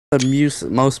The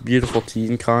most beautiful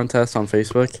teen contest on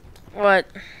Facebook. What?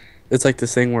 It's like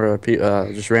this thing where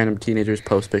just random teenagers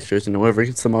post pictures, and whoever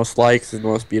gets the most likes is the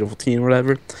most beautiful teen,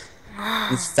 whatever.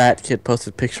 This fat kid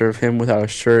posted a picture of him without a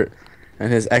shirt,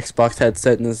 and his Xbox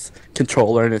headset and his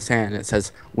controller in his hand. It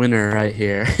says "winner" right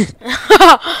here.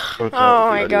 Oh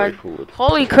my god!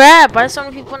 Holy crap! Why are so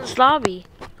many people in this lobby?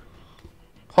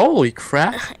 Holy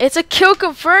crap! It's a kill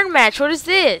confirmed match. What is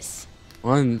this?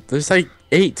 There's like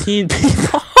 18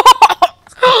 people.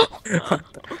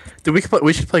 Dude,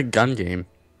 we should play gun game.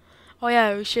 Oh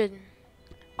yeah, we should.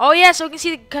 Oh yeah, so we can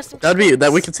see the custom.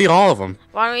 That we can see all of them.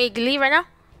 Why don't we leave right now?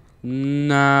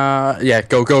 Nah, yeah,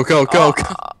 go. Okay,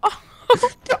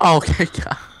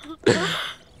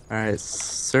 alright,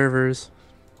 servers.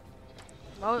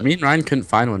 Me and Ryan couldn't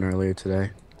find one earlier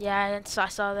today. Yeah, I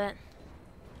saw that.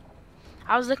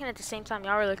 I was looking at the same time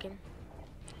y'all were looking.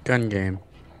 Gun game.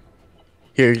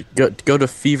 Here, go to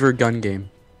Fever Gun Game.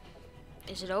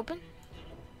 Is it open?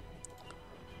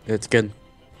 It's good.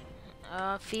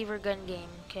 Fever Gun Game,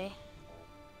 okay.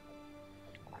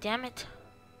 Damn it.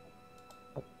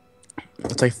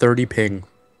 It's like 30 ping.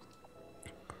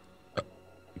 I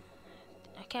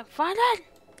can't find it.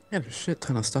 Yeah, there's a shit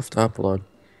ton of stuff to upload.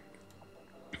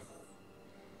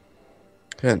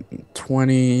 Got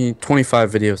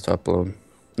 25 videos to upload.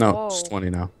 No, Whoa. just 20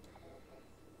 now.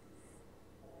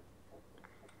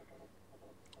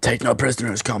 Take no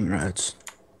prisoners, comrades.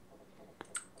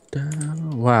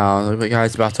 Wow, the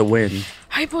guy's about to win.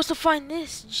 How are you supposed to find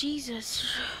this? Jesus.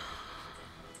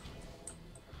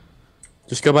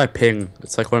 Just go by ping.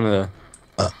 It's like one of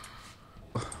the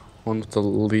one with the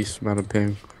least amount of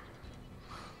ping.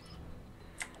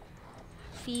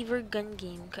 Fever Gun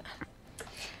Game.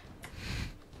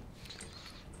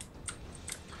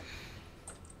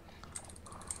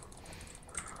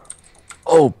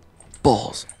 Oh,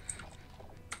 balls.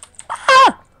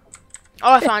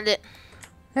 Oh, I found it.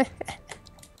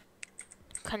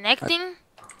 Connecting?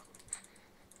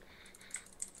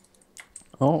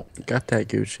 Oh, got that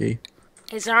Gucci.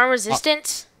 Is there arm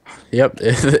resistance? Yep,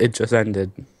 it just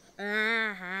ended.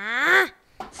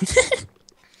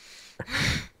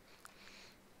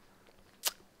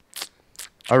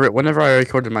 Whenever I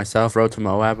recorded myself, Road to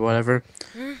Moab or whatever,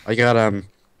 I got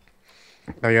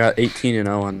 18-0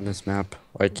 on this map.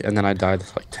 And then I died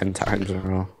like 10 times in a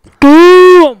row.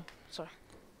 Boom! Sorry.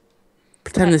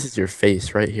 Pretend this is your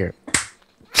face right here.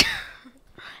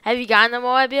 Have you gotten the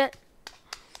Moab yet?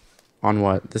 On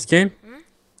what? This game?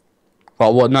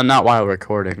 Well, not while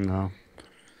recording, no.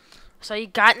 So you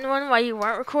gotten one while you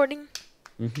weren't recording?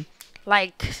 Mhm.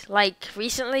 Like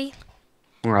recently?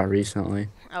 Not recently.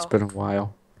 It's been a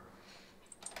while.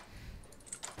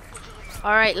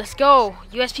 Alright, let's go.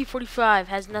 USP 45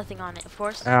 has nothing on it, of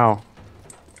course. Ow.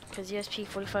 Because USP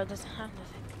 45 doesn't have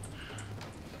nothing.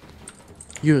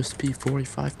 USP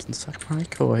 45 can suck my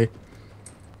coy.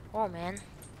 Oh man.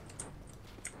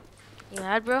 You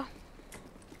mad, bro? A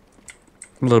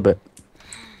little bit.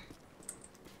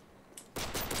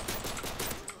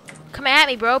 Come at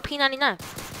me, bro. P99.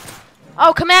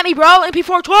 Oh, come at me, bro.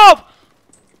 MP412.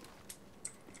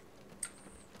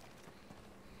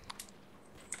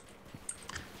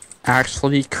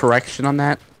 Actually, correction on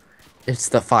that. It's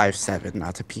the 5.7,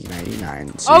 not the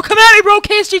P99. So oh, come at me, bro.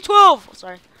 KSG12. Oh,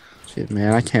 sorry. Shit,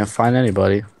 man, I can't find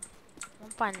anybody. I'm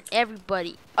finding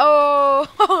everybody.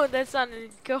 Oh, that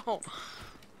sounded go.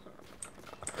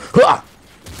 Ah!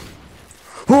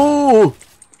 Oh!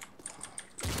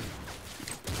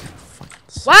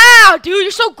 Wow, dude,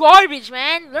 you're so garbage,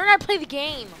 man. Learn how to play the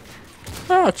game.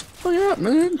 Oh, fuck up,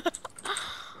 man.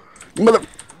 Mother.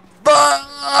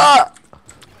 Ah!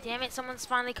 Damn it, someone's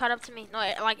finally caught up to me. No,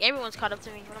 like everyone's caught up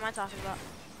to me. What am I talking about?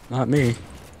 Not me.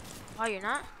 Oh, you're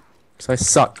not? Cause I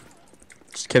suck.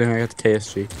 Just kidding, I got the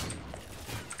KSG.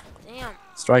 Damn.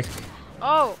 Strike.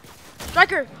 Oh,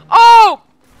 striker. Oh!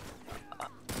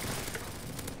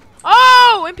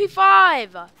 Oh,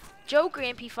 MP5. Joker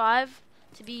MP5,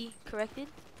 to be corrected.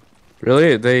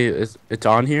 Really? It's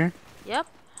on here? Yep.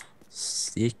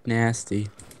 Sick nasty.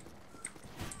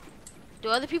 Do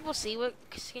other people see what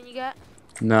skin you got?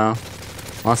 No.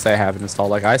 Unless I have it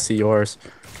installed. Like, I see yours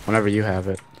whenever you have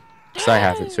it. Cause I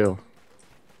have it too.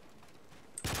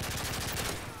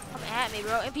 Come at me,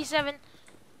 bro. MP7.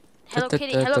 Hello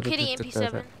Kitty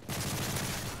MP7.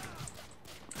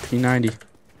 P90.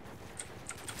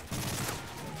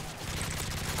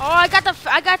 Oh, I got the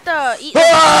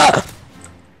Ah!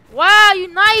 Wow, you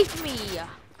knifed me.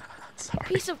 Sorry.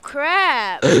 Piece of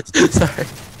crap. Sorry.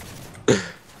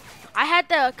 I had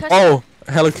the custom. Oh,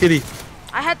 Hello Kitty.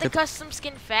 I had the custom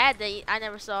skin fad that I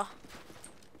never saw.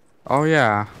 Oh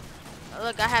yeah. Oh,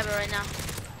 look, I have it right now.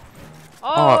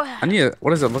 Oh, Oh. I need it.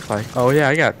 What does it look like? Oh yeah,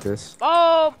 I got this.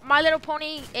 Oh, My Little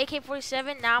Pony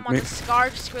AK-47. Now I'm on the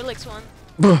Scarf Skrillex one.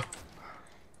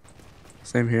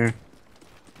 Same here.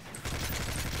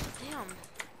 Damn.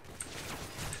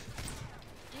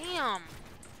 Damn.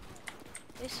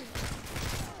 This is.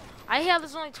 I have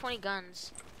there's only 20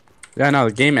 guns. Yeah, no,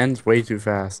 the game ends way too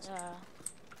fast.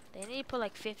 They need to put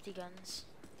like 50 guns.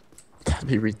 That'd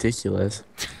be ridiculous.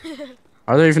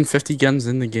 Are there even 50 guns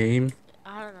in the game?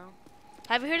 I don't know.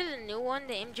 Have you heard of the new one,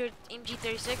 the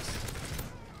MG36?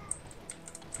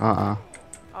 Uh-uh.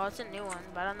 Oh, it's a new one,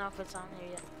 but I don't know if it's on there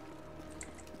yet.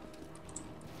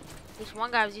 This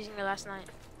one guy was using it last night.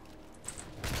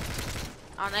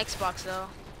 On Xbox, though.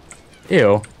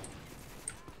 Ew.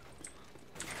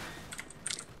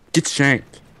 Get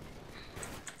shanked.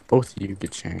 Both of you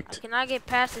get shanked. I cannot get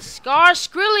past the Scar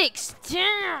Skrillex.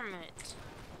 Damn it.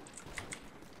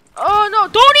 Oh, no.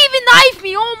 Don't even knife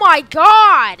me. Oh, my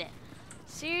God.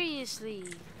 Seriously.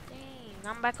 Dang.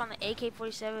 I'm back on the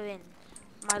AK-47.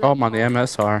 Oh, I'm on the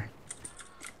MSR.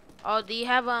 Oh, do you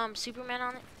have Superman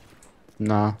on it?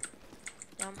 Nah.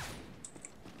 Damn.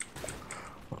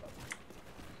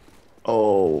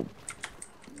 Oh.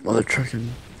 Mother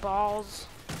trucking. Balls.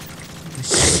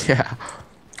 Yeah.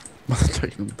 Mother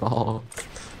trucking ball.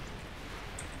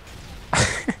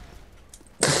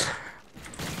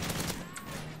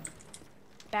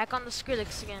 Back on the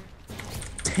Skrillex again.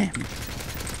 Damn.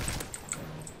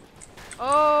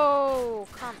 Oh,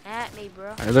 come at me,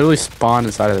 bro. I literally spawned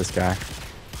inside of this guy.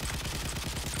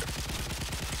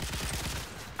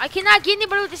 I cannot get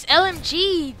anybody with this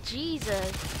LMG.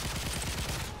 Jesus.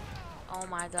 Oh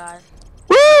my God.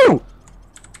 Woo!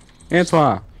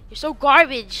 Antoine. You're so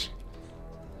garbage.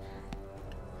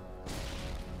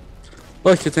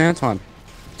 Look, it's Antoine.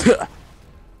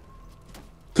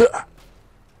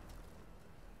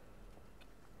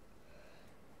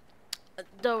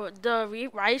 The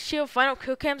riot shield final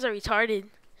kill cams are retarded.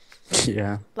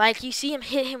 Yeah. Like you see him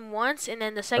hit him once, and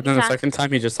then the second And then the time. second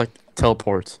time he just like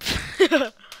teleports.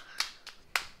 Oh,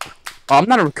 I'm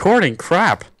not recording.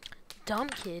 Crap. Dumb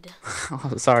kid.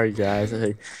 Oh, sorry guys.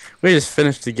 We just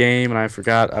finished the game and I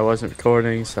forgot I wasn't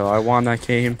recording, so I won that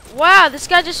game. Wow, this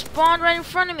guy just spawned right in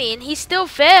front of me, and he still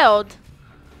failed.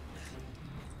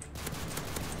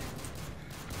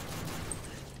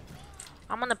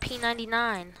 I'm on the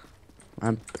P99.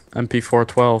 I'm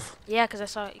MP412. Yeah,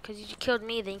 because you killed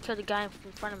me, then you killed the guy in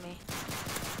front of me.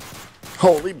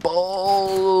 Holy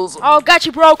balls! Oh, got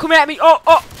you, bro. Come at me.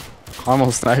 Oh.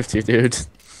 Almost knifed you, dude.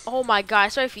 Oh my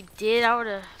God. Sorry if you did. I would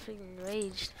have freaking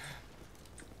raged.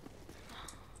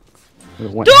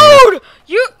 Dude, why do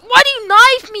you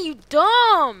knife me, you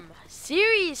dumb?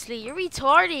 Seriously, you're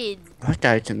retarded. That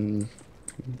guy can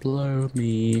blow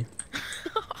me.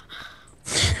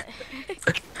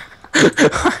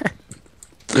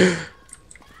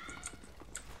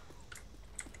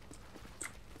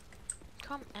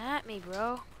 Come at me,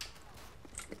 bro.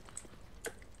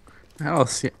 I don't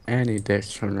see any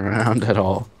dicks running around at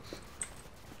all.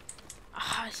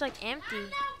 It's like empty.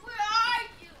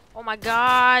 Oh my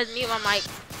God, mute my mic.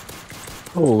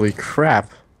 Holy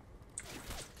crap.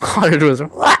 All I did was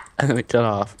what? And then it cut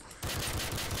off.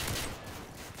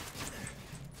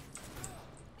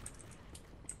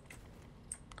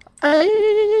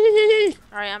 Hey!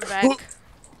 Alright, I'm back.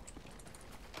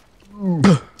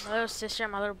 My little sister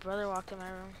and my little brother walked in my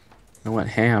room. I went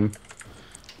ham.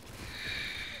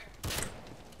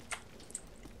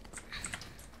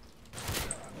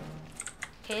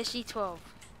 KSG-12.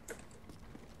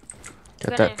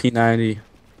 Got that P90.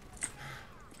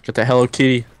 Got that Hello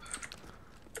Kitty.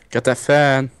 Got that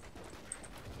fan.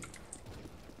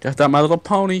 Got that My Little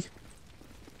Pony.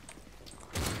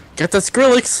 Got that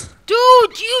Skrillex.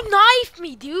 Dude, you knifed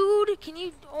me, dude. Can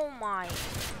you? Oh my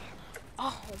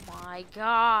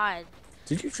God.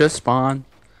 Did you just spawn?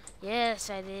 Yes,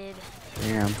 I did.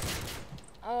 Damn.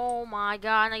 Oh my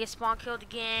God, and I get spawn killed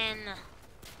again.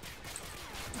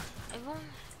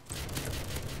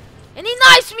 And he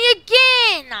knifes me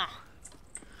again.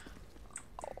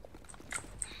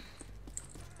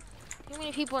 Too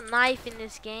many people knife in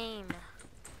this game.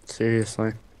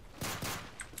 Seriously.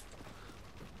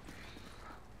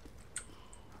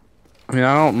 I mean,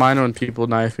 I don't mind when people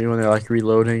knife me when they're like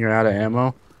reloading or out of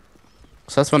ammo.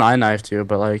 So that's when I knife you,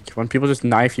 but like when people just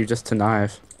knife you just to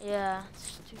knife. Yeah.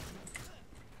 It's stupid.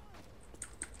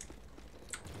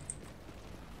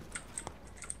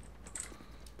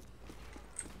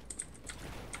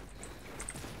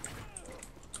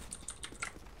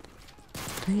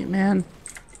 Dang it, man.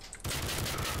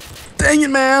 Dang it,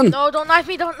 man. No, don't knife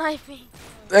me, don't knife me.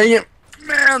 Dang it,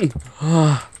 man.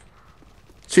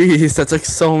 Jeez, that took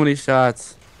so many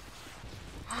shots.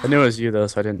 I knew it was you though,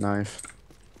 so I didn't knife.